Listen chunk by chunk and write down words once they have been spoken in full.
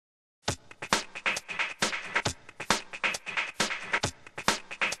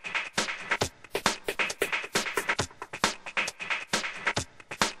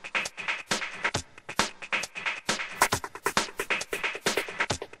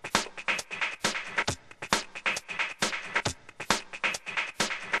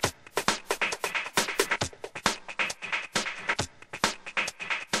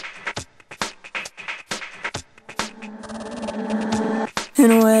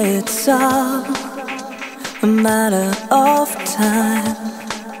it's all a matter of time.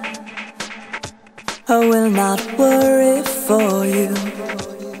 I will not worry for you,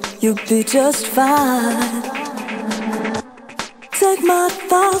 you'll be just fine. Take my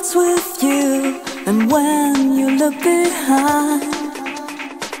thoughts with you, and when you look behind,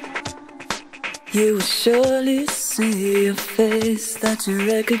 you will surely see a face that you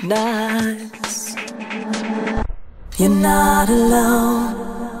recognize. You're not alone.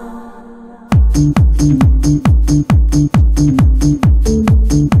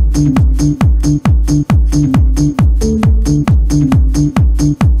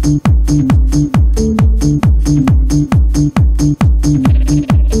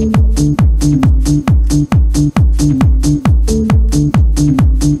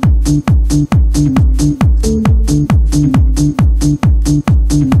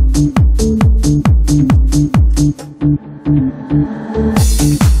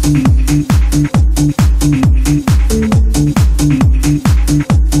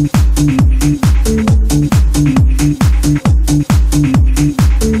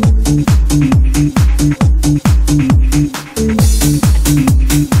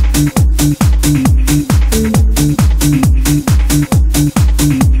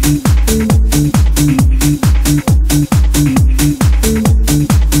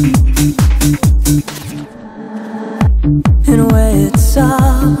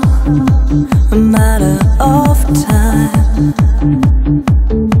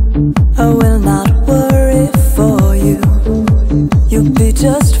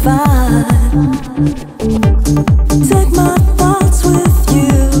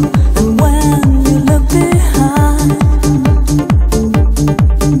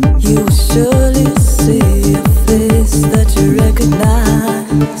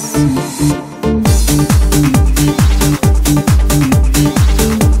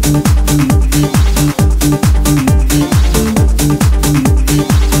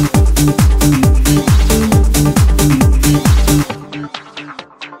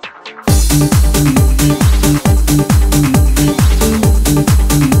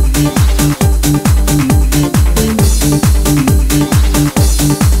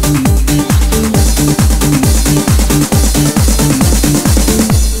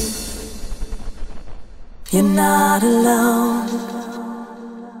 You're not alone.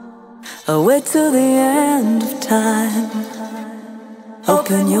 I'll wait till the end of time.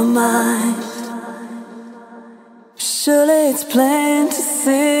 Open your mind. Surely it's plain to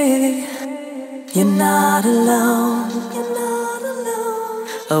see. You're not alone. You're not alone.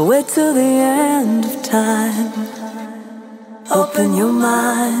 I'll wait till the end of time. Open your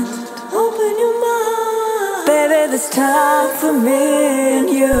mind. Open your mind. Baby, there's time for me and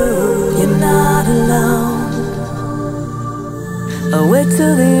you. You're not alone. I'll wait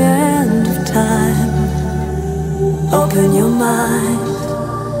till the end of time. Open your mind.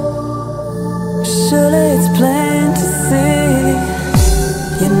 Surely it's plain to see.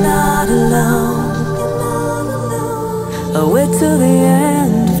 You're not alone. I'll wait till the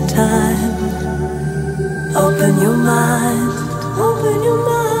end of time. Open your mind. Open your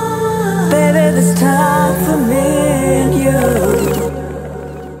mind. Baby, there's time for me and you.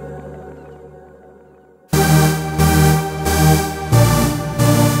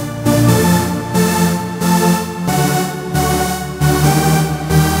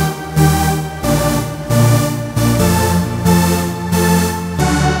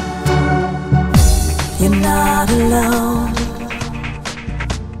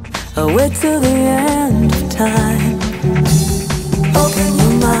 I'll wait till the end of time. Open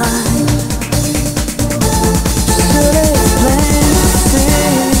your mind. Surely it's plain to see.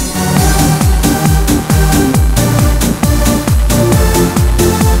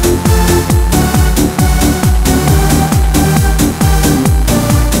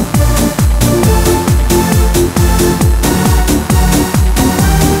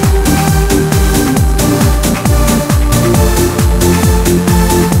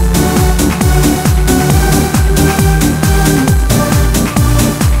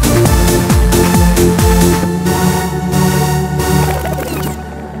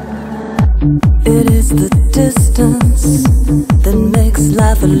 It is the distance that makes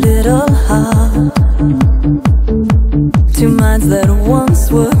life a little hard. Two minds that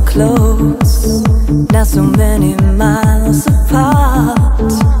once were close, now so many miles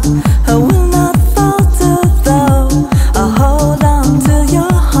apart. I will not falter though, I'll hold on till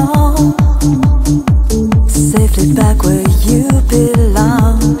you're home, safely back where you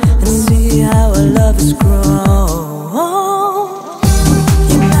belong, and see how our love has grown.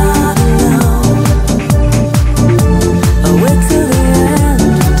 You're not alone. I'll wait till the end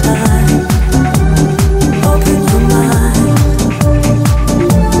of time.